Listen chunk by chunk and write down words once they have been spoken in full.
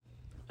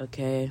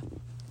okay?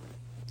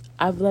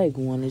 I've,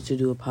 wanted to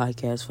do a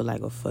podcast for,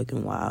 a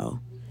fucking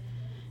while.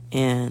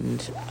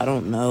 And I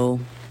don't know.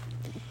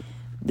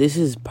 This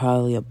is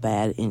probably a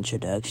bad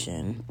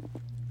introduction.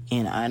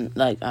 And I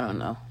don't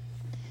know.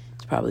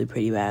 It's probably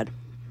pretty bad.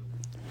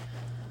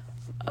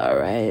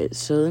 Alright,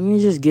 so let me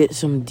just get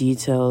some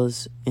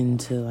details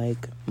into,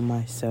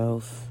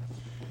 myself.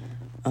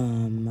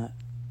 My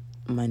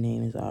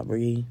name is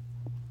Aubrey.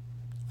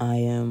 I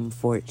am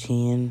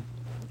 14.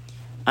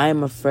 I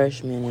am a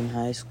freshman in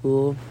high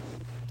school.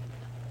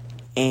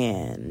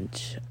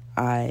 And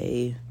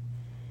I'm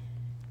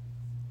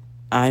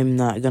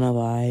not gonna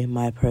lie,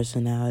 my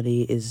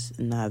personality is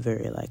not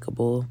very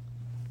likable.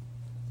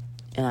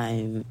 And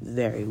I'm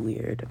very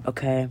weird,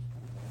 okay?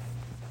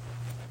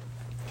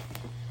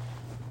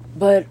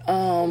 But,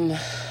 I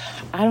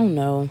don't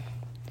know.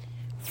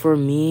 For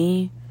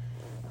me,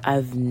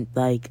 I've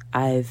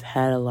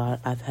had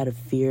a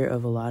fear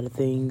of a lot of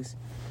things.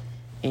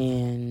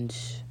 And,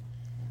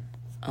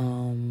 I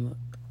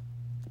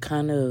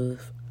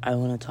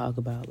want to talk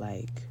about,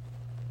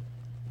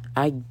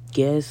 I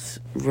guess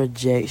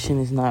rejection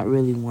is not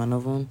really one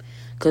of them.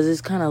 Because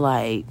it's kind of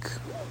I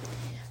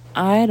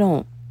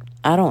don't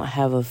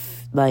have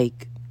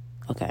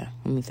okay,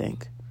 let me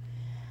think.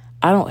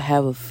 I don't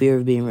have a fear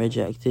of being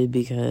rejected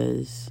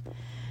because,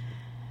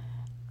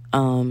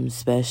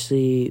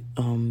 especially,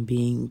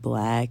 being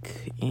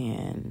black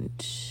and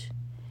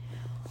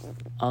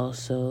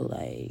also,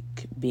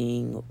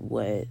 being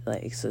what,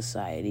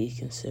 society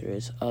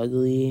considers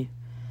ugly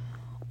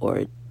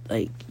or,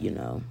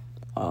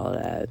 all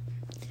that.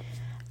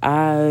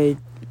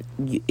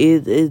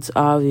 It's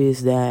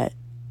obvious that,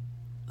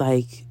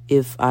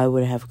 if I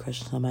were to have a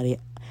crush on somebody,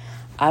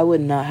 I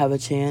would not have a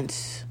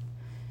chance.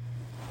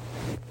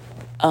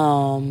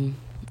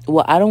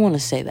 Well, I don't want to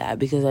say that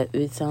because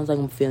it sounds like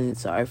I'm feeling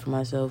sorry for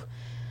myself,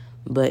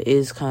 but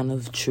it's kind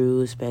of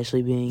true,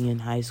 especially being in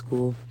high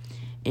school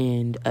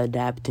and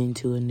adapting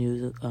to a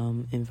new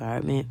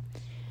environment.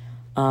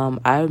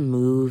 I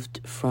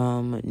moved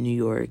from New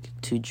York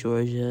to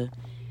Georgia,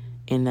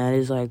 and that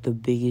is the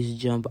biggest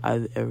jump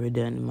I've ever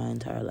done in my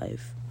entire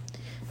life.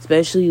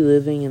 Especially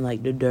living in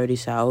the dirty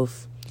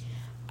South,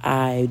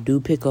 I do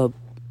pick up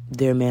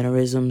their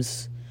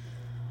mannerisms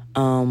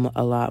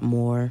a lot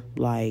more.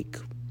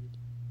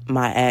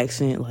 My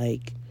accent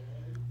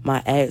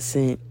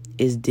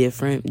is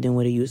different than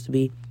what it used to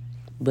be,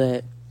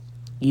 but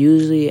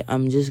usually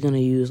I'm just gonna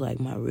use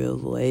my real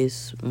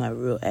voice, my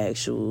real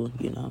actual,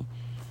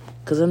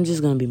 because I'm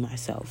just gonna be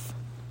myself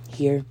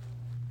here.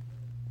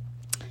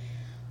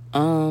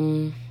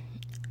 I'm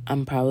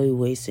probably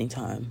wasting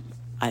time,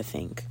 I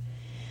think.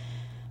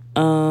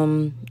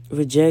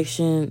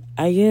 Rejection,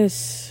 I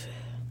guess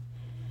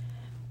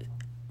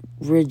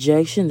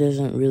rejection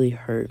doesn't really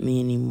hurt me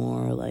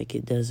anymore.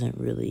 It doesn't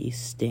really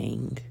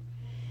sting.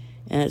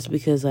 And it's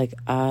because,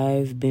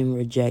 I've been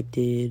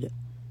rejected,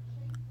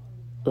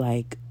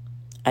 I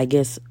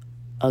guess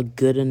a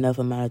good enough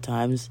amount of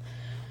times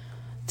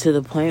to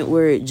the point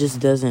where it just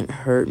doesn't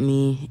hurt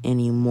me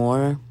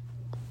anymore.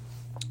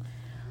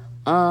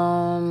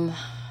 I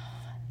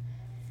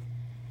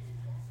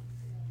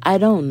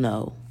don't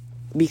know.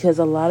 Because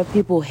a lot of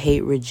people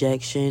hate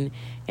rejection,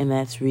 and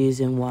that's the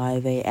reason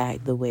why they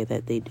act the way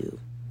that they do.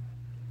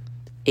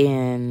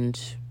 And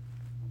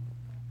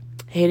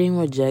hating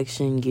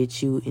rejection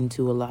gets you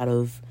into a lot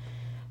of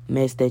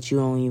mess that you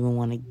don't even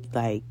want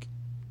to,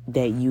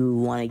 that you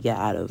want to get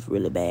out of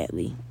really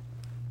badly.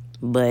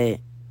 But,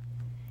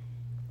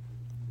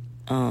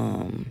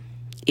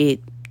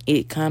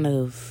 it kind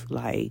of,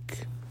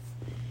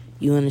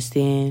 you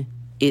understand?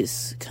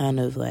 It's kind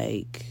of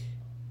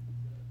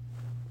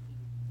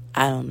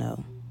I don't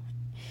know.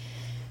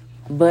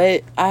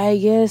 But I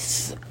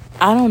guess,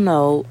 I don't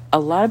know. A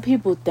lot of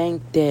people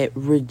think that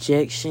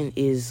rejection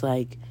is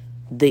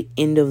the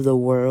end of the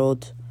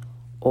world,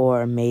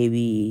 or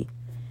maybe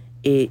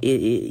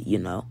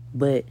it.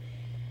 But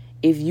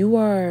if you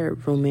are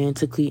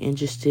romantically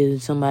interested in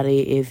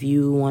somebody, if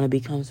you want to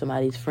become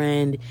somebody's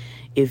friend,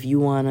 if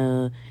you want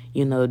to,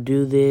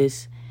 do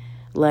this,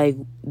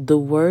 the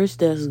worst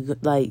that's,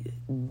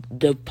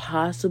 the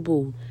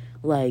possible,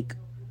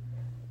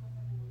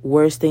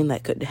 worst thing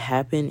that could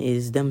happen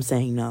is them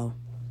saying no.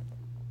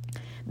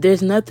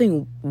 There's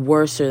nothing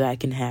worse that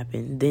can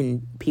happen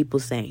than people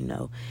saying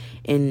no.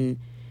 And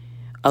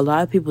a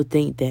lot of people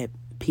think that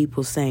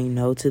people saying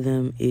no to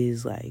them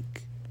is a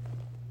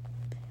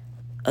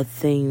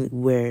thing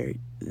where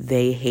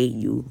they hate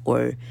you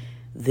or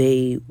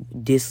they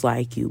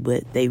dislike you,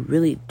 but they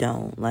really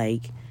don't.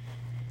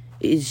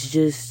 It's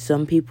just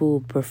some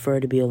people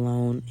prefer to be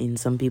alone and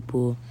some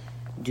people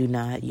do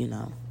not,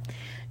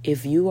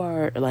 If you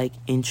are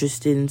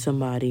interested in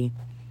somebody,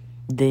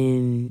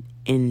 then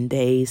and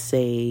they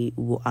say,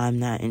 well, I'm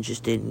not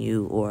interested in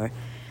you, or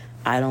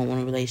I don't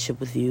want a relationship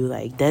with you,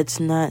 that's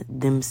not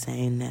them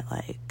saying that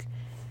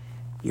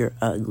you're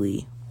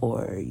ugly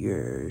or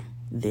you're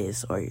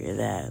this or you're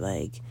that.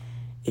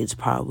 It's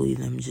probably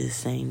them just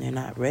saying they're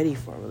not ready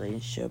for a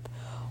relationship,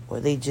 or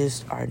they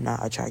just are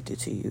not attracted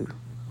to you.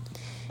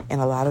 And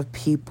a lot of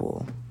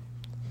people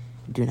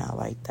do not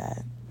like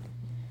that.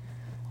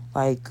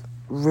 Like,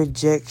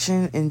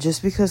 rejection, and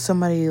just because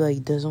somebody,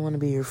 like, doesn't want to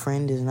be your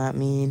friend does not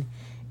mean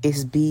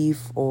it's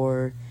beef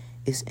or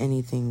it's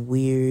anything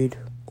weird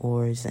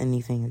or it's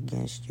anything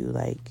against you.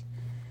 Like,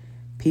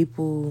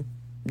 people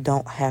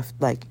don't have,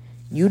 like,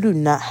 you do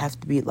not have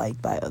to be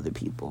liked by other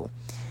people.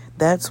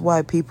 That's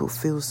why people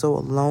feel so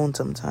alone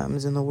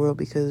sometimes in the world,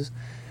 because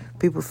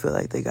people feel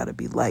like they gotta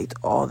be liked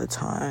all the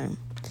time.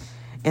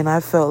 And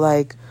I felt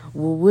like,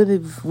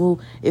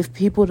 if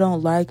people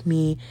don't like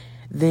me,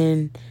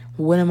 then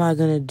what am I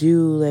gonna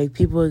do? Like,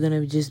 people are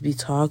gonna just be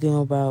talking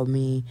about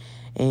me,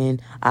 and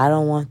I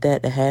don't want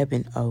that to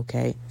happen.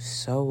 Okay,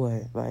 so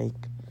what? Like,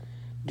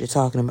 they're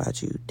talking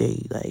about you.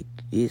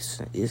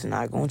 It's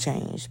not gonna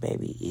change,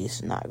 baby.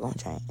 It's not gonna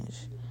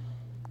change,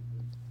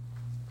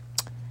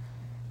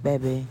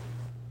 baby.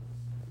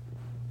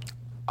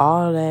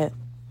 All that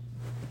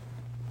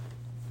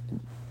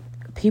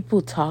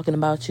people talking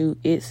about you,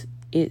 it's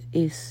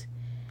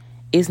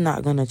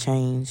not gonna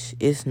change.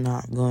 It's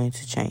not going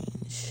to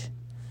change.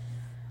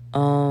 I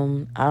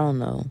don't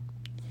know.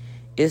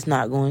 It's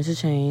not going to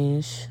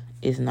change.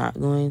 It's not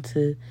going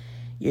to.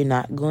 You're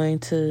not going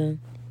to.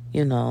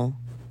 You know.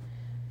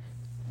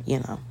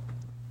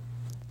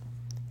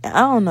 I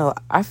don't know.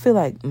 I feel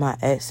like my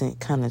accent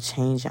kind of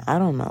changing. I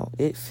don't know.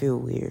 It feel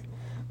weird,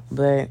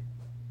 but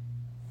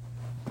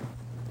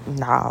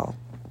no.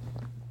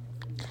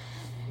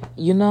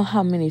 You know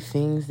how many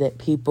things that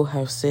people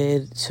have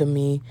said to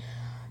me,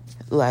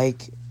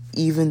 like,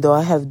 even though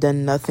I have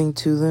done nothing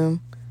to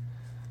them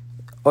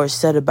or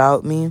said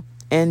about me.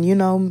 And,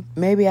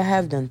 maybe I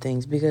have done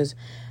things because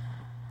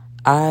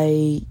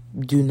I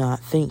do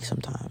not think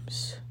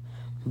sometimes.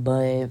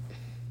 But,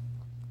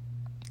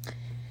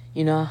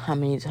 you know how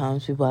many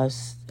times people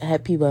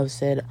have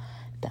said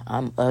that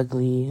I'm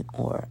ugly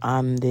or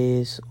I'm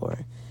this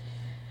or,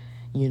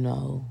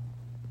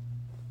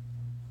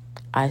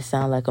 I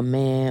sound like a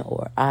man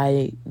or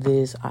I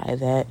this, I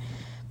that.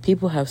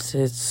 People have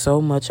said so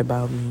much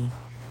about me,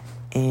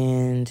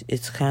 and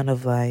it's kind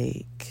of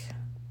like,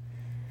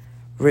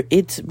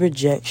 it's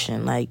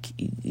rejection. Like,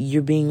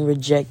 you're being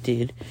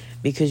rejected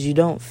because you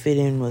don't fit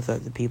in with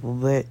other people.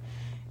 But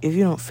if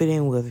you don't fit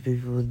in with other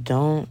people,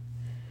 don't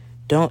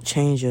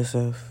change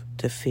yourself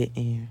to fit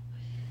in.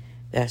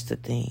 That's the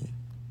thing.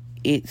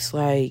 It's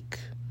like,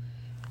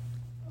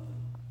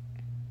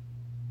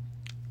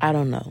 I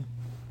don't know.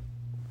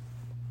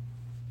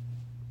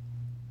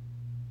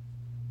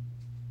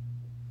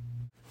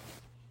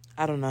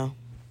 I don't know.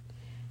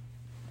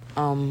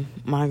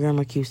 My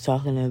grandma keeps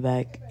talking in the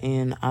back,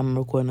 and I'm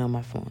recording on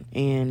my phone,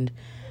 and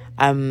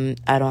I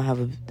don't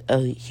have a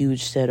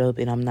huge setup,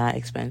 and I'm not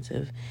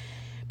expensive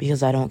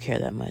because I don't care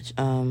that much.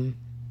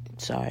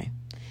 Sorry.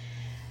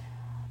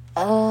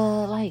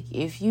 Like,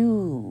 if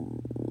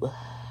you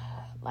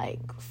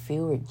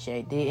feel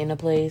rejected in a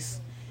place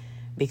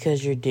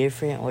because you're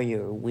different or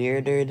you're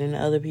weirder than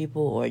other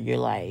people, or you're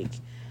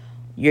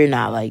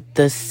not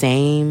the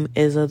same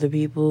as other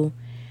people.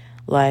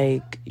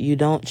 Like, you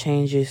don't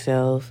change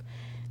yourself.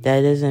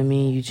 That doesn't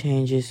mean you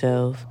change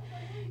yourself.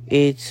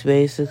 It's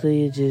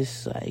basically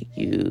just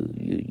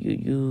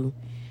you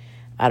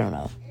I don't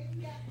know.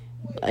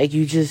 Like,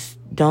 you just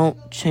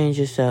don't change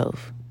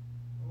yourself.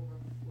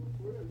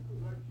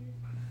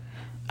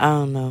 I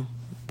don't know.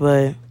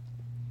 But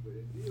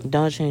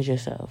don't change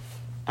yourself.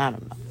 I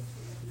don't know.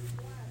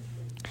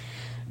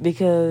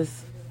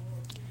 Because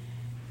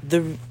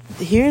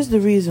here's the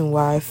reason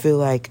why I feel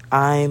like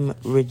I'm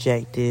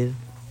rejected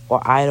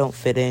or I don't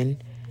fit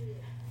in.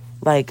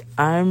 Like,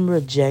 I'm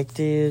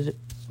rejected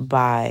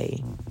by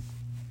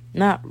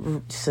not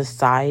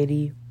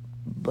society,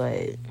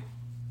 but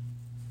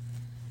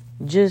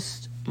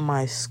just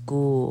my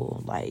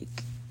school,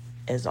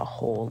 as a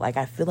whole. Like,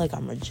 I feel like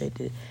I'm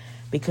rejected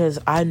because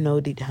I know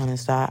deep down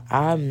inside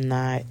I'm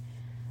not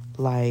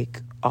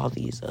like all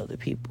these other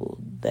people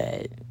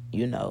that,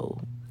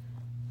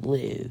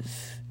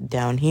 live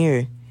down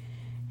here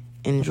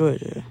in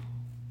Georgia.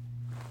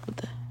 What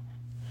the?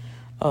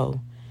 Oh.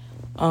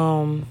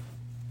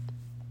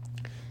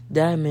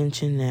 Did I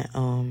mention that,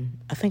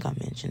 I think I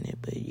mentioned it,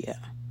 but yeah.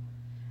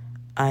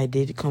 I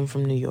did come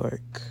from New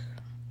York,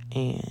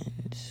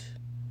 and,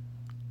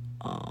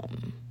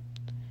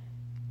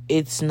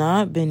 it's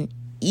not been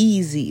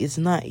easy. It's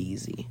not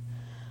easy,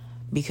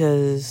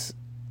 because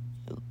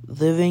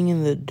living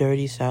in the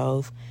dirty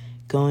South,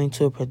 going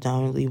to a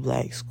predominantly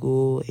black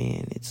school,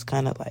 and it's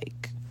kind of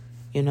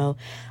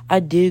I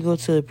did go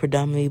to a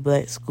predominantly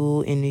black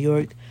school in New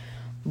York,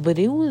 but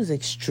it was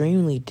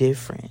extremely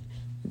different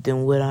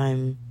than what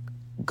I'm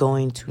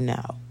going to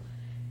now.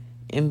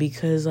 And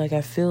because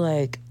I feel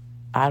like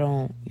I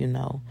don't,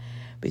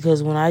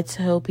 because when I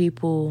tell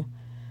people,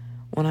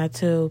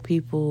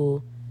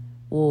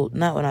 well,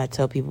 not when I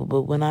tell people,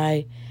 but when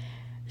I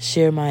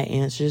share my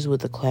answers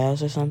with the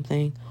class or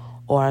something,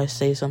 or I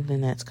say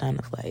something that's kind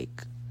of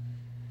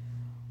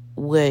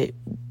what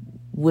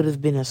would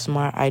have been a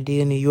smart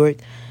idea in New York,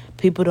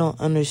 people don't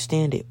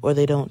understand it, or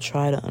they don't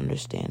try to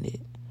understand it.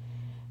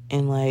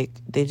 And, like,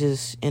 they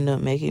just end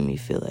up making me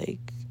feel like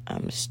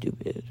I'm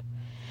stupid.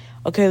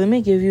 Okay, let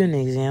me give you an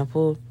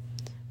example,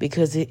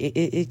 because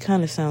it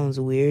kind of sounds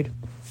weird.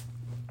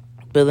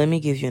 But let me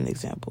give you an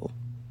example.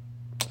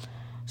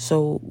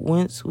 So,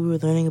 once we were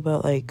learning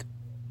about, like,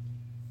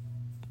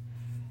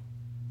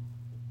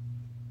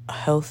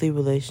 healthy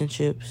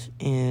relationships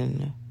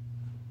in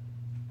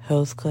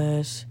health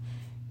class,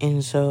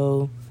 and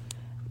so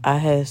I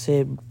had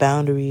said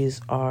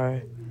boundaries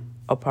are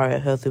a part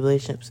of healthy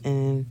relationships,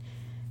 and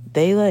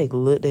they, like,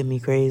 looked at me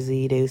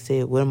crazy. They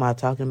said, what am I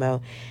talking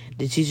about?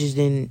 The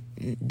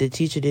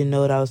teacher didn't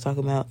know what I was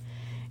talking about.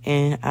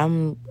 And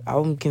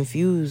I'm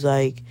confused.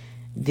 Like,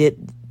 did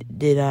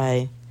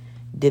I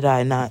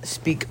not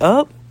speak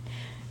up?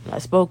 I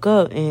spoke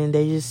up, and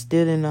they just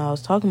still didn't know what I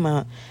was talking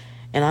about.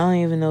 And I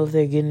don't even know if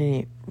they're getting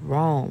it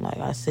wrong. Like,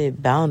 I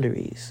said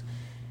boundaries.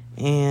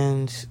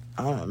 And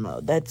I don't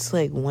know. That's,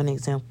 like, one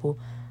example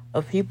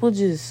of people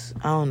just,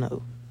 I don't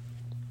know,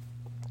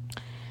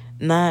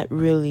 not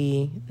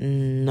really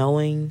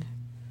knowing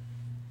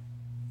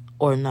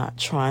or not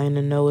trying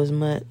to know as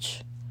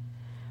much.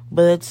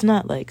 But it's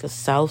not like a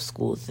South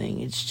school thing.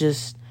 It's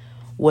just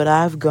what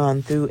I've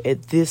gone through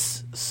at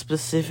this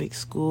specific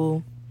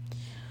school.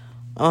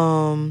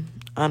 I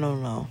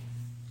don't know.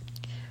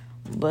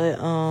 But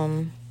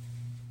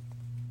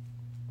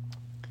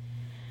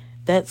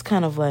that's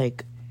kind of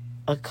like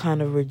a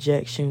kind of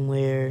rejection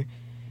where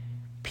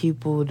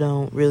people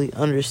don't really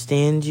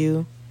understand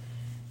you,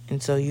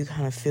 and so you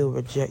kind of feel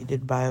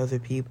rejected by other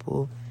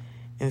people,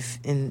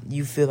 and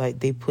you feel like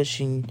they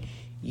pushing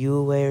you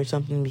away or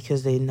something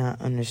because they're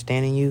not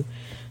understanding you,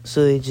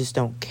 so they just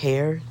don't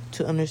care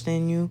to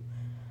understand you,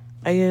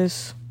 I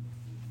guess.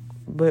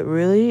 But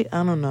really,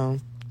 I don't know.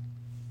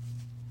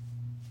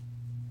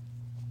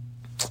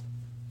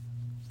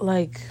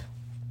 Like,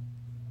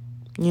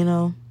 you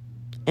know,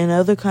 and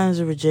other kinds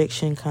of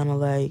rejection, kind of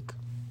like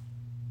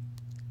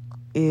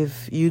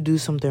if you do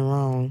something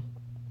wrong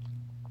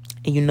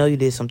and you know you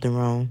did something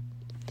wrong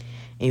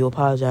and you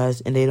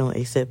apologize and they don't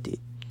accept it,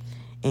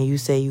 and you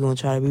say you're going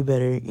to try to be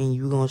better and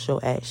you're going to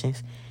show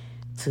actions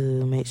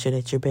to make sure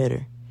that you're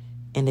better,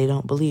 and they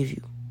don't believe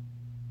you.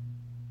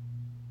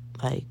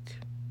 Like,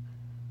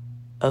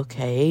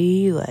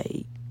 okay,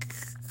 like,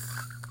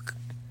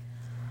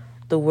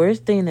 the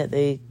worst thing that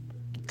they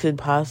could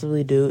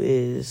possibly do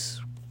is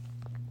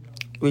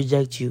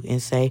reject you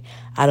and say,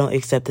 I don't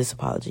accept this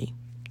apology,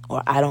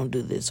 or I don't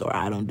do this, or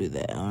I don't do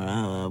that,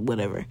 or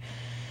whatever.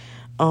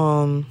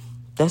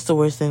 That's the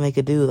worst thing they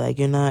could do. Like,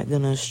 you're not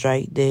gonna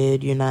strike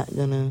dead. You're not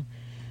gonna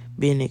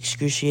be in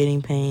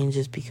excruciating pain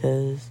just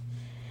because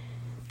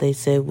they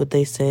said what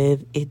they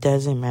said. It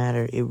doesn't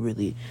matter. It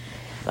really,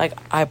 like,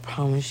 I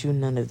promise you,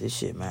 none of this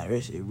shit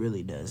matters. It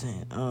really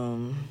doesn't.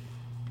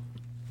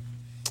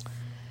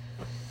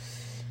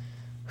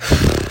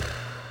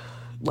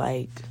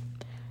 Like,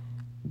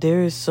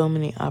 there is so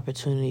many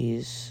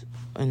opportunities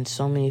and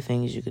so many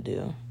things you could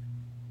do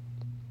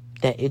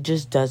that it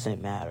just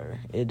doesn't matter.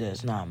 It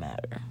does not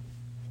matter.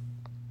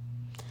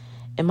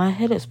 And my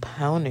head is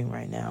pounding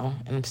right now,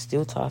 and I'm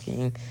still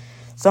talking.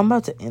 So I'm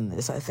about to end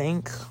this, I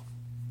think.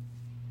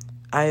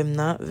 I am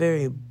not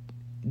very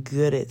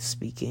good at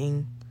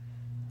speaking.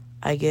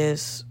 I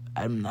guess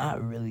I'm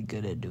not really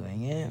good at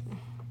doing it.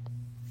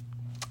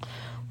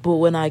 But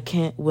what I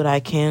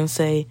can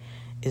say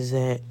is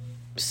that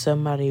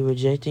somebody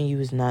rejecting you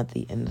is not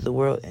the end of the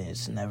world, and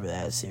it's never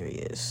that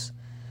serious.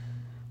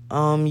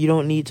 You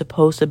don't need to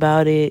post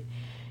about it.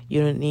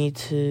 You don't need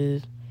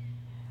to,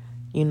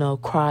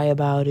 cry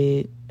about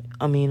it.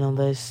 I mean,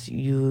 unless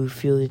you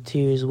feel the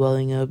tears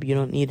welling up, you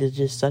don't need to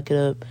just suck it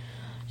up.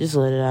 Just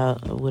let it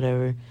out or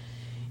whatever.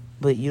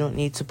 But you don't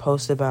need to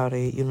post about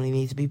it. You don't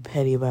need to be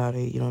petty about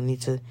it. You don't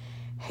need to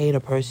hate a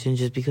person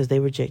just because they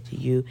rejected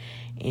you.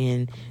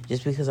 And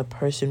just because a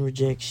person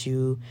rejects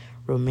you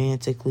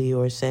romantically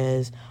or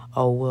says,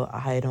 oh, well,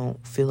 I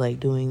don't feel like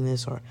doing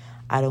this, or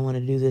I don't want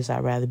to do this,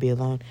 I'd rather be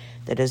alone,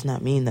 that does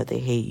not mean that they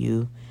hate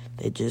you.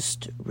 They're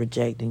just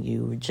rejecting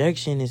you.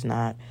 Rejection is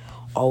not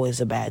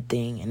always a bad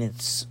thing, and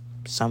it's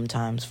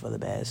sometimes for the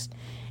best.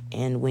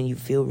 And when you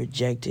feel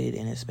rejected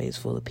in a space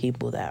full of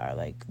people that are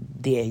like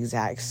the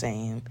exact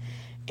same,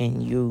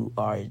 and you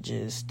are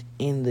just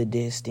in the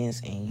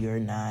distance and you're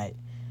not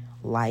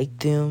like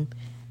them,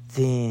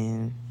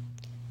 then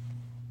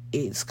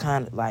it's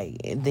kind of like,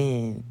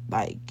 then,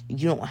 like,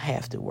 you don't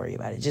have to worry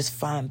about it. Just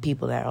find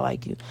people that are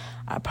like you.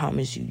 I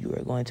promise you, you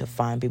are going to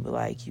find people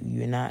like you.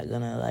 You're not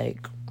gonna,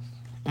 like,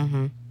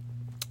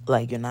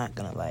 you're not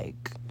gonna,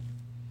 like,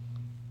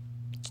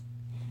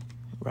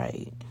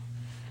 right.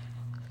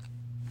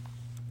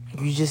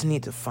 You just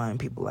need to find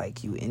people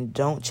like you, and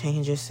don't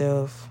change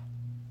yourself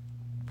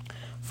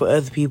for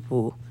other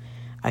people.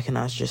 I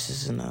cannot stress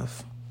this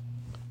enough.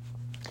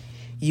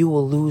 You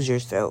will lose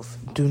yourself.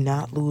 Do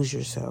not lose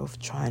yourself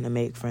trying to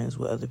make friends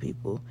with other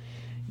people.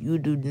 You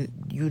do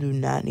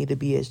not need to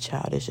be as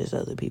childish as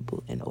other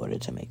people in order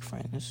to make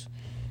friends.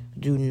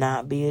 Do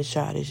not be as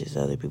childish as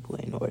other people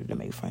in order to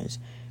make friends,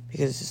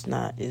 because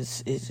don't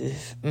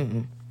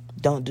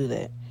do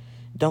that.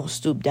 Don't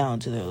stoop down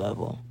to their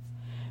level.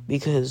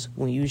 Because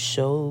when you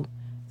show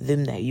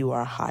them that you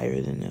are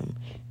higher than them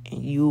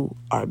and you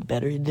are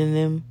better than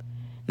them,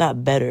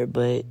 not better,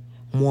 but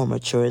more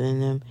mature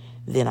than them,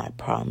 then I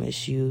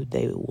promise you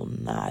they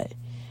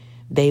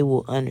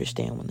will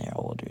understand when they're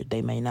older.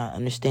 They may not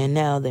understand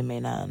now, they may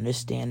not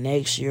understand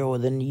next year or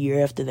the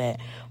year after that,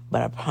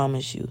 but I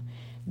promise you,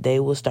 they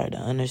will start to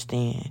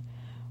understand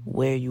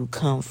where you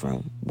come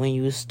from when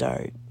you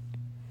start,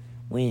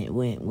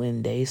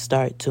 when they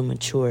start to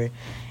mature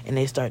and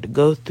they start to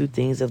go through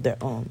things of their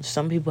own.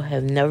 Some people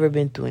have never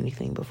been through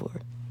anything before.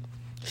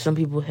 Some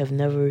people have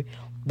never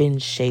been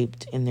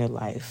shaped in their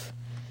life.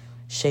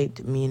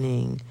 Shaped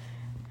meaning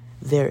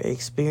their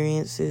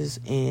experiences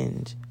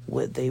and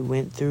what they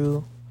went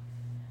through.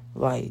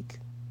 Like,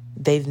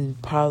 they've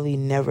probably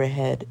never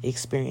had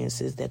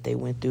experiences that they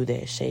went through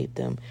that shaped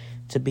them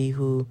to be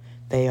who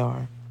they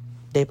are.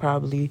 They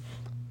probably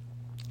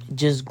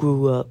just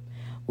grew up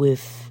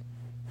with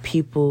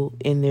people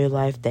in their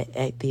life that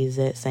act the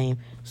exact same,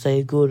 so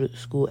they go to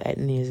school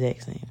acting the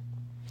exact same.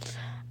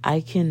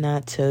 I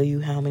cannot tell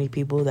you how many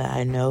people that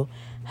I know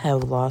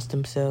have lost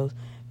themselves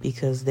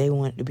because they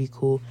wanted to be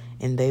cool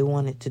and they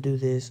wanted to do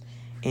this,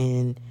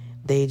 and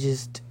they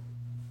just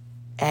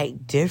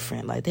act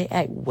different. Like, they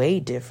act way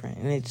different,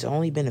 and it's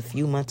only been a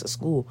few months of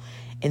school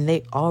and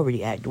they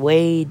already act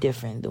way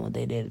different than what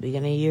they did at the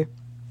beginning of the year.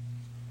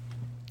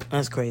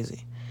 That's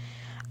crazy.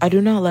 I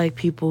do not like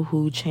people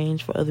who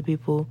change for other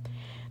people.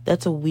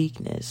 That's a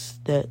weakness.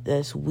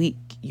 That's weak.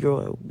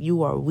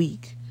 You are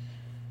weak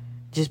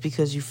just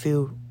because you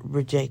feel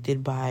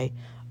rejected by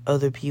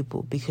other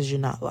people because you're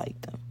not like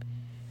them.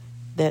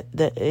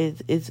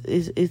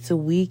 It's a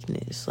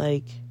weakness.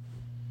 Like,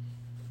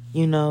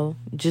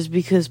 just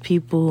because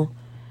people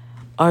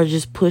are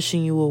just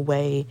pushing you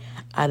away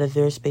out of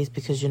their space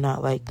because you're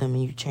not like them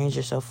and you change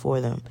yourself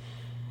for them,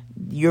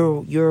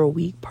 you're a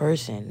weak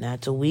person.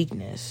 That's a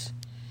weakness.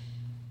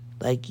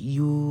 Like,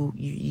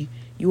 you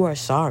are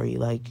sorry.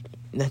 Like,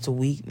 that's a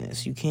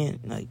weakness. You can't,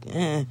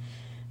 I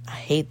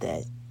hate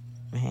that,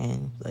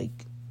 man. Like,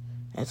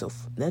 that's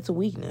a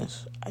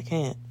weakness. I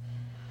can't.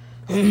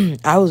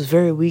 I was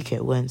very weak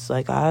at once.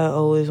 Like, I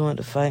always wanted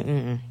to fight.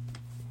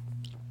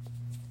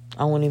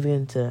 I won't even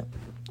into that.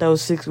 That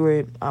was 6th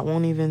grade. I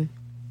won't even.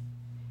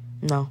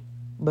 No.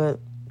 But,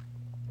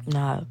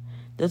 nah.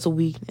 That's a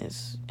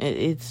weakness.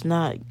 It's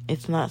not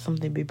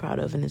something to be proud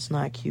of, and it's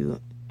not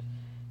cute.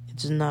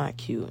 It's not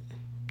cute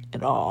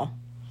at all.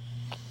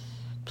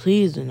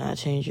 Please do not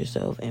change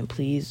yourself, and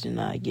please do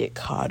not get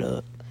caught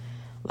up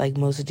like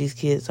most of these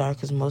kids are,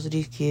 because most of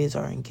these kids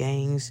are in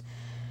gangs,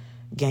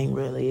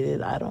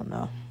 gang-related. I don't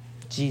know.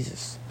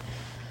 Jesus.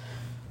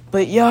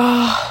 But,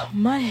 y'all,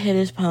 my head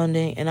is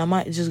pounding, and I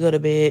might just go to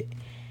bed.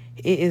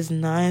 It is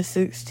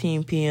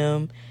 9:16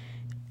 p.m.,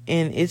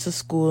 and it's a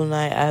school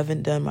night. I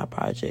haven't done my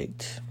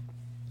project.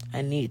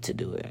 I need to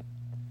do it.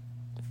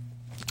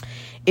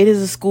 It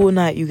is a school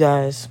night, you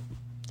guys.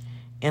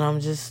 And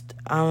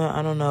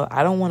I don't know.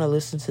 I don't want to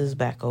listen to this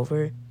back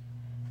over.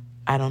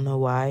 I don't know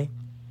why.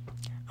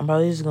 I'm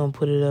probably just going to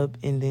put it up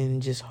and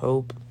then just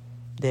hope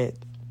that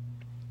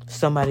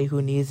somebody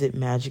who needs it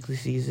magically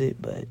sees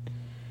it. But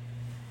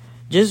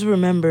just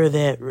remember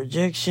that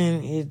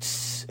rejection,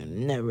 it's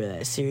never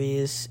that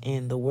serious.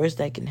 And the worst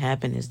that can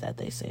happen is that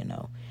they say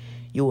no.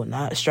 You will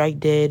not strike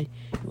dead.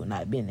 You will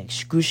not be in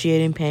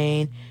excruciating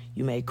pain.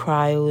 You may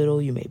cry a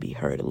little. You may be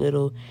hurt a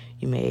little.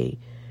 You may,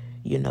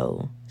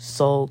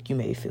 sulk. You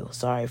may feel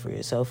sorry for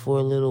yourself for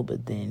a little.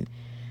 But then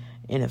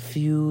in a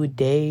few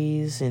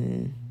days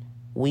and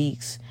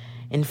weeks,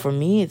 and for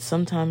me, it's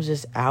sometimes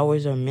just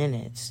hours or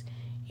minutes,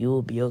 you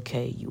will be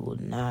okay. You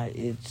will not.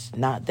 It's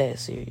not that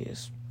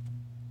serious.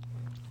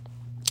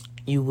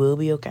 You will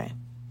be okay.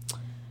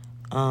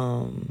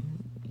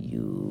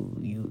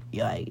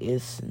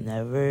 It's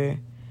never,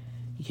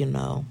 you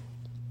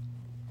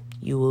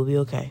will be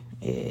okay.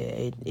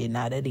 It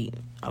not that deep,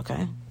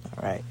 okay?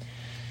 All right.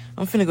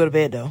 I'm finna go to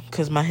bed, though,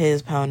 because my head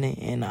is pounding,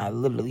 and I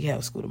literally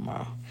have school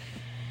tomorrow.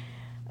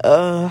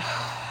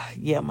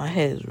 Yeah, my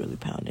head is really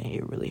pounding.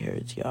 It really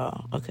hurts,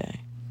 y'all.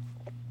 Okay.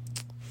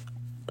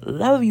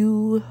 Love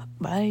you.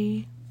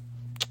 Bye.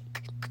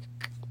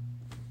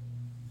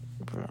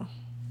 Bro.